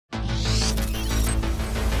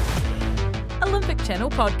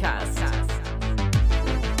Channel podcast.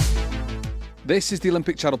 This is the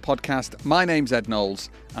Olympic Channel podcast. My name's Ed Knowles,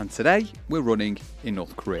 and today we're running in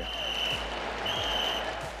North Korea.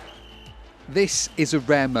 This is a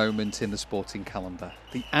rare moment in the sporting calendar.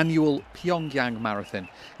 The annual Pyongyang Marathon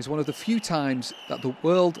is one of the few times that the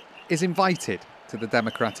world is invited to the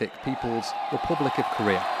Democratic People's Republic of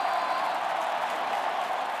Korea.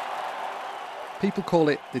 People call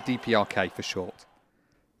it the DPRK for short.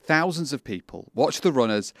 Thousands of people watch the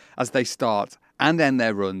runners as they start and end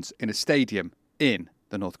their runs in a stadium in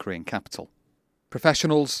the North Korean capital.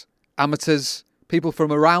 Professionals, amateurs, people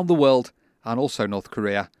from around the world and also North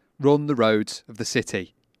Korea run the roads of the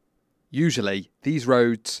city. Usually, these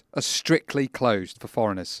roads are strictly closed for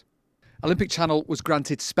foreigners. Olympic Channel was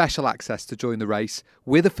granted special access to join the race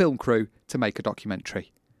with a film crew to make a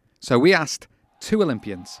documentary. So we asked two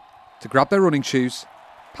Olympians to grab their running shoes,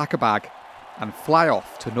 pack a bag and fly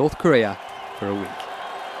off to North Korea for a week.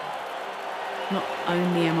 Not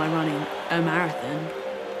only am I running a marathon,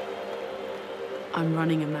 I'm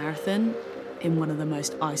running a marathon in one of the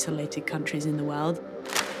most isolated countries in the world.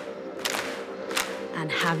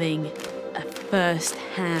 And having a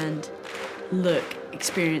first-hand look,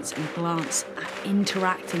 experience and glance at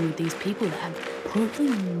interacting with these people that have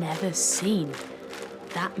probably never seen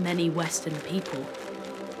that many Western people.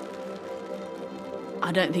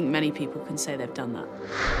 I don't think many people can say they've done that.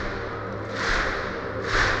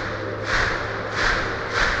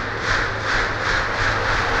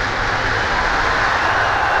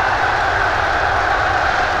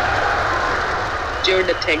 During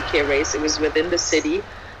the 10K race, it was within the city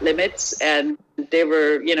limits, and they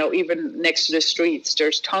were, even next to the streets.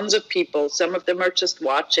 There's tons of people. Some of them are just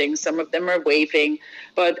watching, some of them are waving,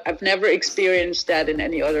 but I've never experienced that in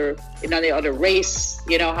any other race,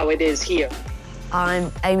 how it is here.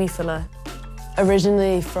 I'm Amy Fuller,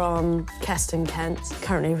 originally from Keston, Kent,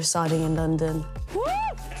 currently residing in London.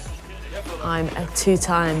 I'm a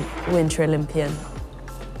two-time Winter Olympian,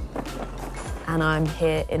 and I'm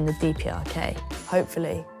here in the DPRK,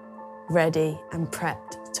 hopefully ready and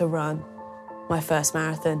prepped to run my first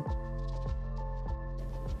marathon.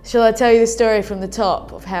 Shall I tell you the story from the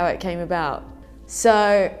top of how it came about?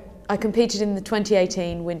 So I competed in the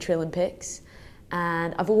 2018 Winter Olympics,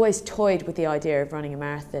 and I've always toyed with the idea of running a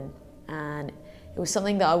marathon, and it was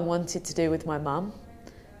something that I wanted to do with my mum.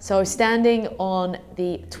 So I was standing on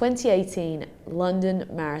the 2018 London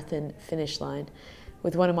Marathon finish line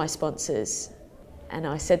with one of my sponsors, and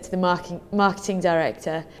I said to the marketing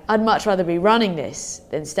director, I'd much rather be running this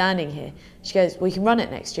than standing here. She goes, well, you can run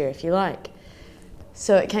it next year if you like.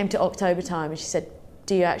 So it came to October time and she said,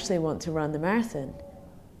 do you actually want to run the marathon?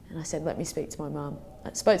 And I said, let me speak to my mum.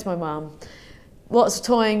 I spoke to my mum, lots of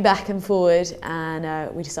toying back and forward,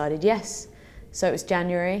 and we decided yes. So it was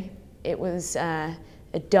January. It was a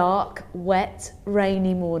dark, wet,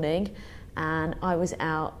 rainy morning, and I was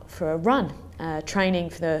out for a run, training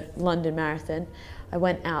for the London Marathon. I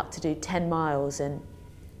went out to do 10 miles and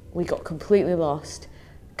we got completely lost,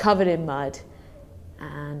 covered in mud,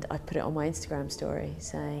 and I put it on my Instagram story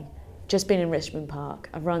saying, just been in Richmond Park,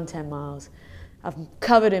 I've run 10 miles, I'm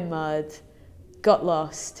covered in mud, got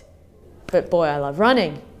lost, but boy, I love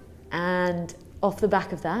running. And off the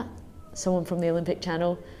back of that, someone from the Olympic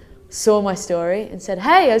Channel saw my story and said,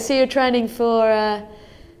 hey, I see you're training for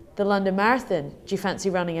the London Marathon. Do you fancy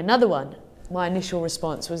running another one? My initial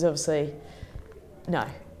response was obviously, no.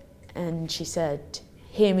 And she said,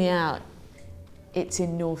 hear me out. It's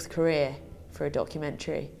in North Korea for a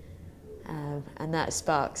documentary. And that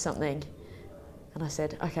sparked something. And I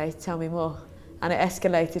said, okay, tell me more. And it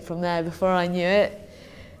escalated from there. Before I knew it,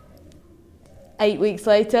 8 weeks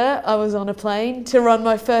later, I was on a plane to run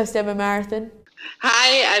my first ever marathon.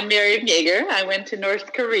 Hi, I'm Miriam Yeager. I went to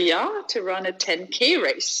North Korea to run a 10K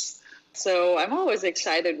race. So I'm always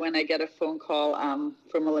excited when I get a phone call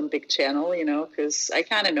from Olympic Channel, because I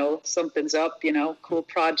kind of know something's up, cool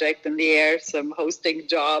project in the air, some hosting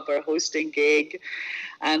job or hosting gig.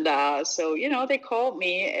 And so, they called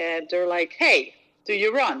me and they're like, hey, do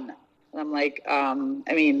you run? And I'm like,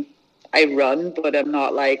 I run, but I'm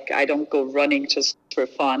not I don't go running just for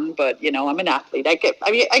fun, but I'm an athlete.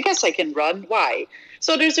 I guess I can run. Why?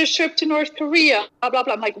 So there's a trip to North Korea, blah, blah,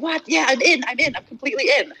 blah. I'm like, what? Yeah, I'm in, I'm completely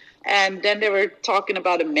in. And then they were talking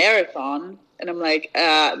about a marathon and I'm like,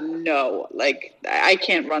 no, I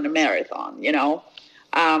can't run a marathon,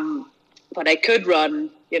 but I could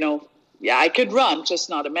run, I could run,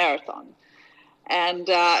 just not a marathon. And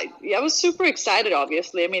I was super excited,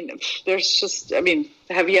 obviously.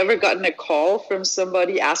 Have you ever gotten a call from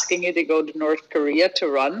somebody asking you to go to North Korea to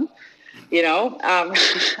run?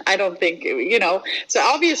 I don't think, so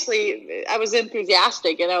obviously I was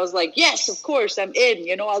enthusiastic and I was like, yes, of course I'm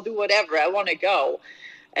in, I'll do whatever, I want to go.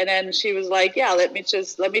 And then she was like, yeah, let me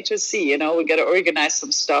just see, we got to organize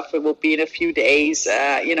some stuff. It will be in a few days.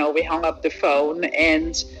 We hung up the phone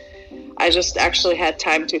and I just actually had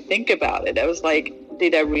time to think about it. I was like,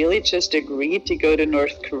 did I really just agree to go to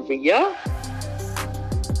North Korea?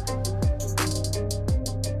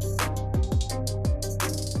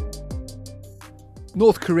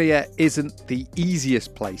 North Korea isn't the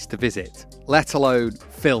easiest place to visit, let alone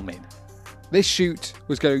filming. This shoot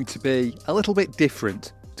was going to be a little bit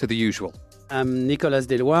different to the usual. I'm Nicolas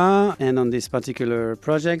Delois, and on this particular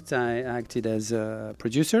project, I acted as a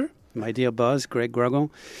producer. My dear boss, Greg Grogon,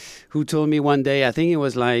 who told me one day, I think it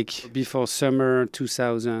was like before summer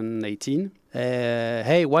 2018,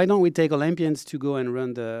 hey, why don't we take Olympians to go and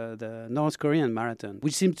run the North Korean marathon?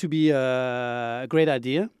 Which seemed to be a great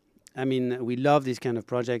idea. I mean, we love this kind of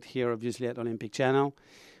project here, obviously, at Olympic Channel,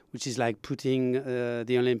 which is like putting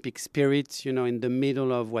the Olympic spirit, in the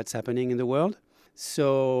middle of what's happening in the world.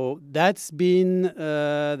 So that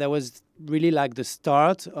was really like the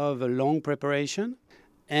start of a long preparation.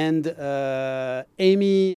 And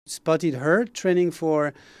Amy spotted her training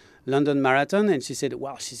for London Marathon, and she said,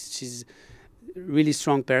 wow, she's really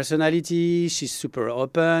strong personality, she's super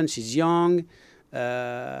open, she's young. She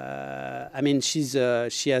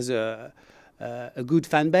has a good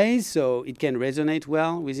fan base, so it can resonate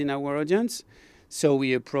well within our audience. So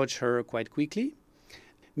we approached her quite quickly.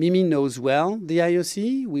 Mimi knows well the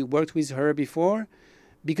IOC. We worked with her before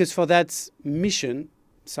because for that mission,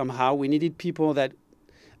 somehow we needed people that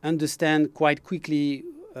understand quite quickly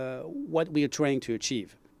what we are trying to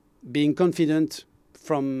achieve. Being confident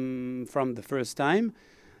from the first time,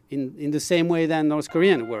 in the same way that North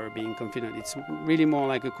Koreans were being confident. It's really more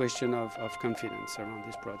like a question of confidence around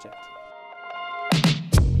this project.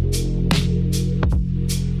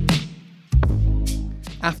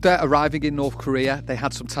 After arriving in North Korea, they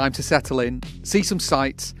had some time to settle in, see some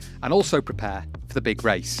sights, and also prepare for the big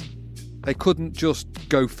race. They couldn't just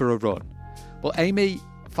go for a run. Well, Amy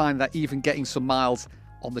found that even getting some miles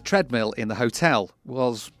on the treadmill in the hotel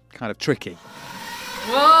was kind of tricky.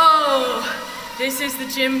 Whoa! This is the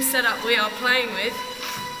gym setup we are playing with.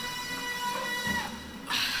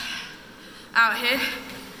 Out here.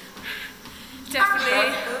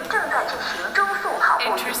 Definitely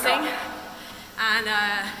interesting. And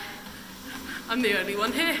I'm the only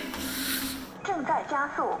one here.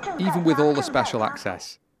 Even with all the special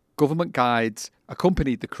access, government guides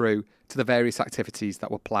accompanied the crew to the various activities that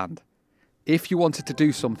were planned. If you wanted to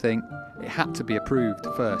do something, it had to be approved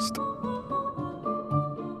first.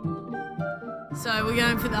 So we're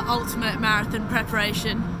going for the ultimate marathon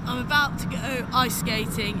preparation. I'm about to go ice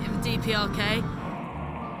skating in the DPRK.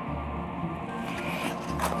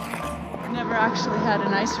 I've never actually had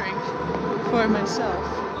an ice rink for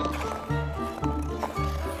myself.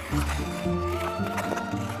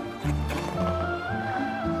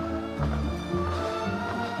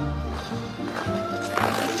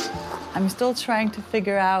 I'm still trying to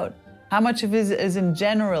figure out how much of it is in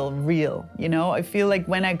general real, I feel like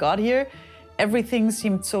when I got here, everything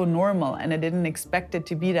seemed so normal and I didn't expect it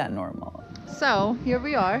to be that normal. So here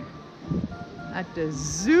we are at the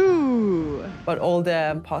zoo. But all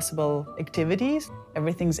the possible activities,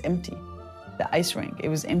 everything's empty. The ice rink, it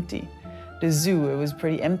was empty. The zoo, it was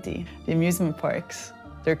pretty empty. The amusement parks,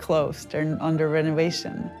 they're closed, they're under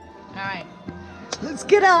renovation. All right, let's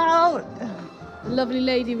get out. The lovely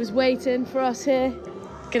lady was waiting for us here.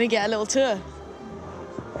 Gonna get a little tour.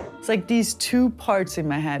 It's like these two parts in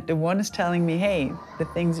my head. The one is telling me, hey, the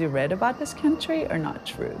things you read about this country are not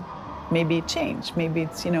true. Maybe it changed. Maybe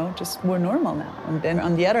it's, just more normal now. And then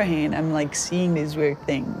on the other hand, I'm like seeing these weird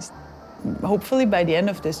things. Hopefully by the end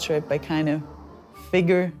of this trip, I kind of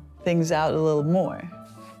figure things out a little more.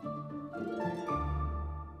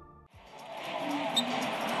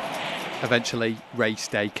 Eventually, race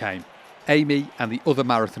day came. Amy and the other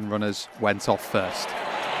marathon runners went off first.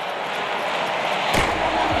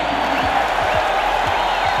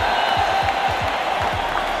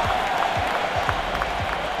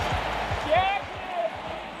 Yeah.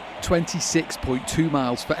 26.2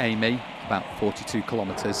 miles for Amy, about 42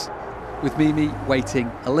 kilometres, with Mimi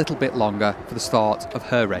waiting a little bit longer for the start of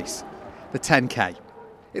her race, the 10K.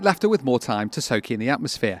 It left her with more time to soak in the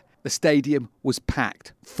atmosphere. The stadium was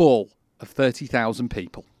packed, full of 30,000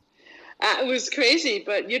 people. It was crazy,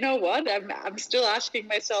 but you know what? I'm still asking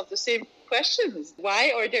myself the same questions.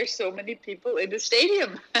 Why are there so many people in the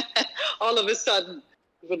stadium all of a sudden?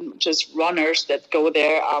 Even just runners that go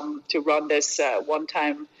there to run this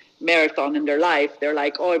one-time marathon in their life, they're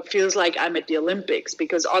like, oh, it feels like I'm at the Olympics,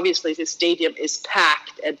 because obviously the stadium is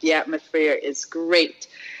packed and the atmosphere is great.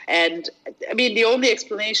 And I mean, the only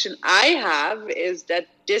explanation I have is that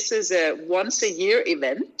this is a once a year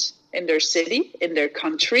event in their city, in their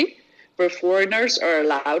country, where foreigners are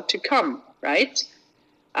allowed to come, right?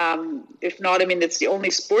 If not, I mean, it's the only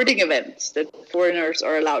sporting event that foreigners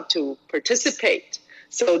are allowed to participate.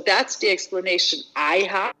 So that's the explanation I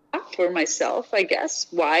have for myself, I guess,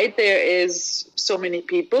 why there is so many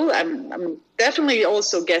people. I'm definitely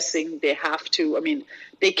also guessing they have to, I mean,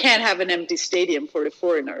 they can't have an empty stadium for the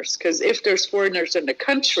foreigners, because if there's foreigners in the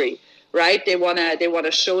country, right, they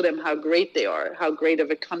wanna show them how great they are, how great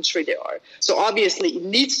of a country they are. So obviously it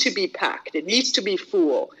needs to be packed, it needs to be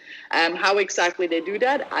full. How exactly they do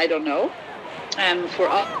that, I don't know. For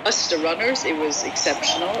us, the runners, it was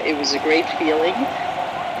exceptional. It was a great feeling.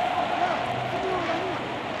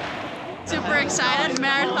 Super excited.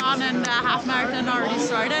 Marathon and half marathon already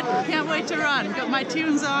started. Can't wait to run. Got my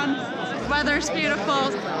tunes on. Weather's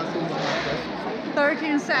beautiful.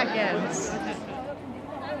 13 seconds.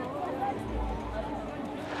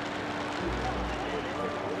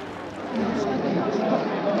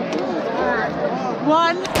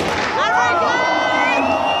 One. And we're good!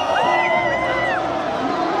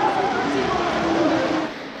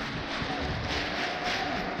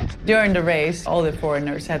 During the race, all the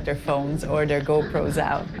foreigners had their phones or their GoPros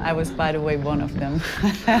out. I was, by the way, one of them.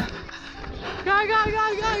 Go!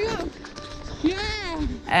 Yeah!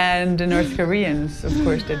 And the North Koreans, of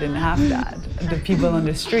course, they didn't have that. The people on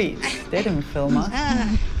the streets, they didn't film us.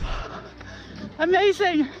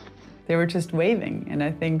 Amazing! They were just waving, and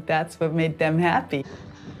I think that's what made them happy.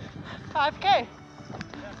 5K.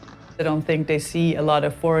 I don't think they see a lot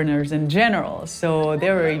of foreigners in general, so they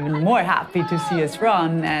were even more happy to see us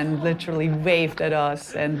run and literally waved at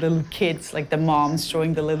us, and little kids, like the moms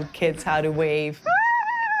showing the little kids how to wave.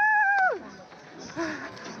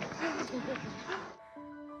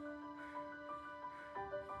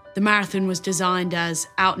 The marathon was designed as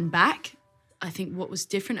out and back. I think what was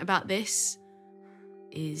different about this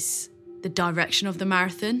is the direction of the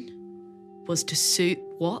marathon was to suit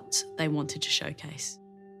what they wanted to showcase.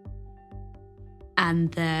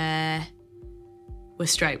 And there were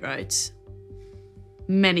straight roads,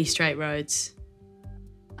 many straight roads.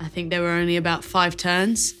 I think there were only about 5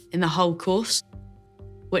 turns in the whole course,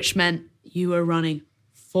 which meant you were running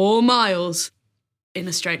 4 miles in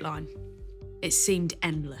a straight line. It seemed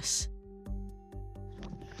endless.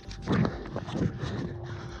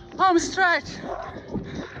 Home stretch.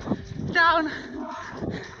 Down.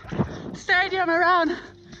 Stadium around.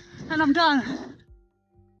 And I'm done.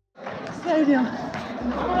 Stadium.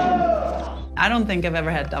 I don't think I've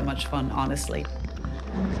ever had that much fun, honestly.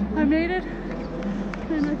 I made it.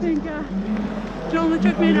 And I think it only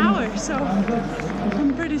took me an hour, so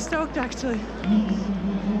I'm pretty stoked, actually.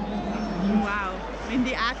 Wow. I mean,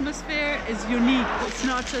 the atmosphere is unique. It's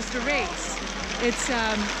not just a race. It's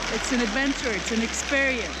an adventure. It's an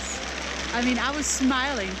experience. I mean, I was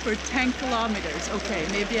smiling for 10 kilometers. Okay,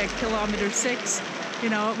 maybe at kilometer 6, you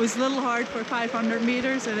know, it was a little hard for 500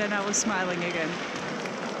 meters, and then I was smiling again.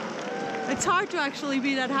 It's hard to actually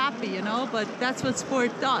be that happy, you know, but that's what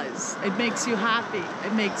sport does. It makes you happy.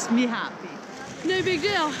 It makes me happy. No big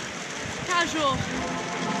deal. Casual.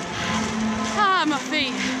 My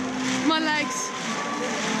feet, my legs.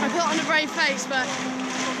 I put on a brave face, but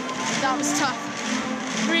that was tough.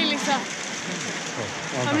 Really tough.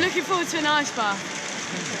 I'm looking forward to an ice bath.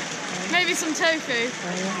 Maybe some tofu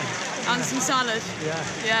and some salad.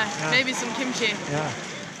 Yeah, maybe some kimchi.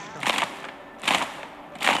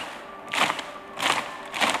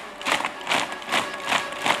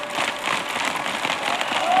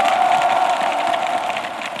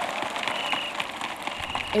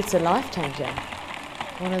 It's a life changer.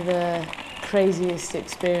 One of the craziest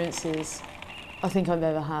experiences I think I've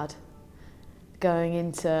ever had. Going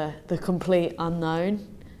into the complete unknown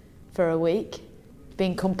for a week,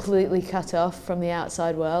 being completely cut off from the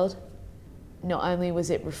outside world. Not only was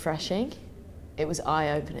it refreshing, it was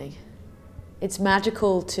eye-opening. It's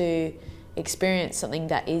magical to experience something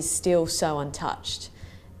that is still so untouched.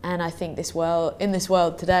 And I think in this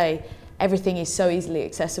world today, everything is so easily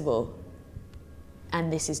accessible.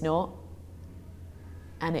 And this is not.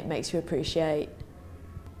 And it makes you appreciate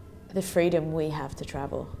the freedom we have to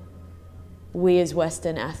travel. We as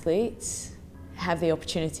Western athletes have the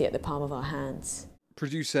opportunity at the palm of our hands.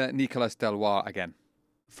 Producer Nicolas Deloire again.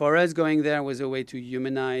 For us, going there was a way to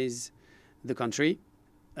humanize the country.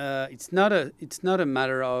 It's not a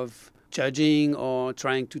matter of judging or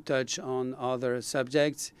trying to touch on other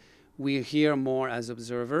subjects. We're here more as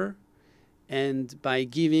observer. And by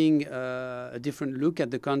giving a different look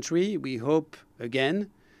at the country, we hope,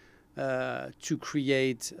 again, to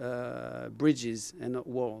create bridges and not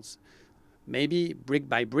walls. Maybe brick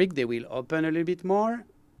by brick, they will open a little bit more,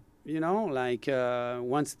 like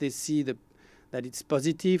once they see that it's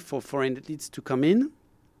positive for foreign athletes to come in,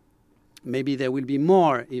 maybe there will be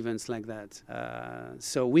more events like that.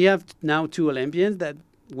 So we have now 2 Olympians that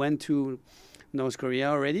went to North Korea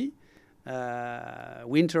already,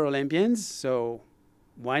 Winter Olympians. So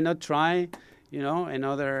why not try,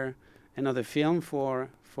 another film for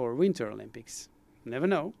Winter Olympics? Never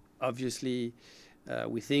know. Obviously,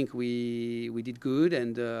 we think we did good,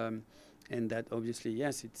 and that obviously,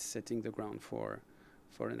 yes, it's setting the ground for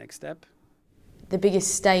the next step. The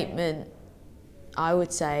biggest statement, I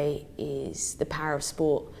would say, is the power of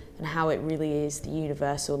sport and how it really is the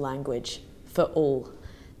universal language for all.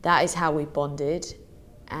 That is how we bonded,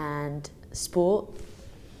 and sport,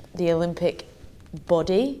 the Olympic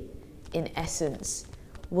body, in essence,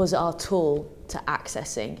 was our tool to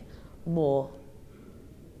accessing more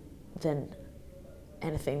than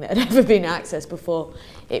anything that had ever been accessed before.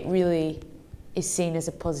 It really is seen as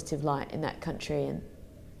a positive light in that country, and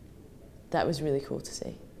that was really cool to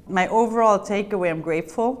see. My overall takeaway, I'm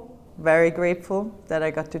grateful, very grateful that I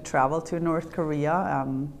got to travel to North Korea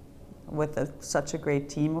with such a great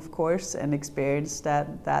team, of course, and experience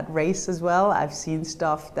that race as well. I've seen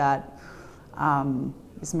stuff that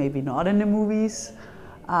is maybe not in the movies,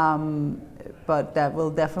 but that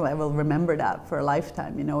will definitely, I will remember that for a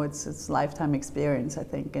lifetime. It's a lifetime experience, I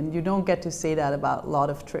think, and you don't get to say that about a lot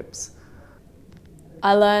of trips.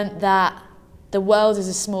 I learned that the world is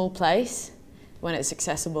a small place when it's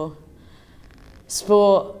accessible.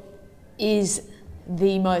 Sport is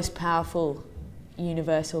the most powerful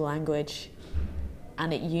universal language,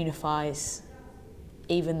 and it unifies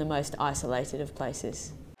even the most isolated of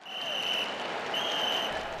places.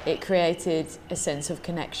 It created a sense of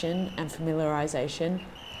connection and familiarization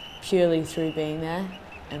purely through being there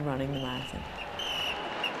and running the marathon.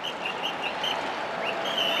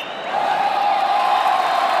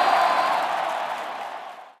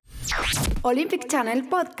 Olympic Channel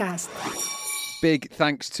podcast. Big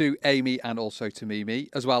thanks to Amy and also to Mimi,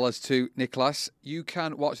 as well as to Niklas. You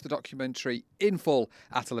can watch the documentary in full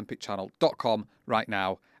at olympicchannel.com right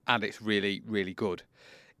now, and it's really, really good.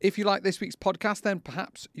 If you like this week's podcast, then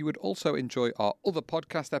perhaps you would also enjoy our other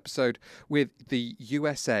podcast episode with the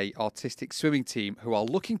USA artistic swimming team, who are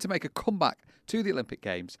looking to make a comeback to the Olympic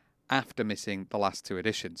Games after missing the last 2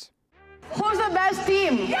 editions. Who's the best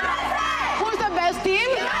team? USA! Who's the best team?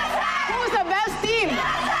 USA! Who's the best team?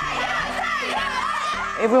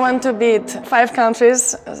 USA! If we want to beat 5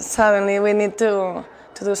 countries, suddenly we need to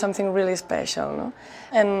do something really special, no?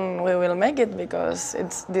 And we will make it because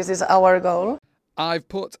this is our goal. I've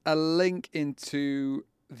put a link into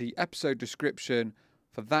the episode description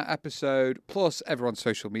for that episode, plus everyone's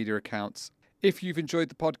social media accounts. If you've enjoyed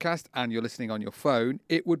the podcast and you're listening on your phone,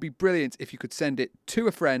 it would be brilliant if you could send it to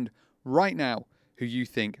a friend right now who you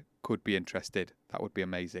think could be interested. That would be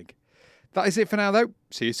amazing. That is it for now, though.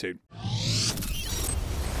 See you soon.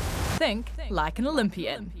 Think like an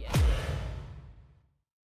Olympian.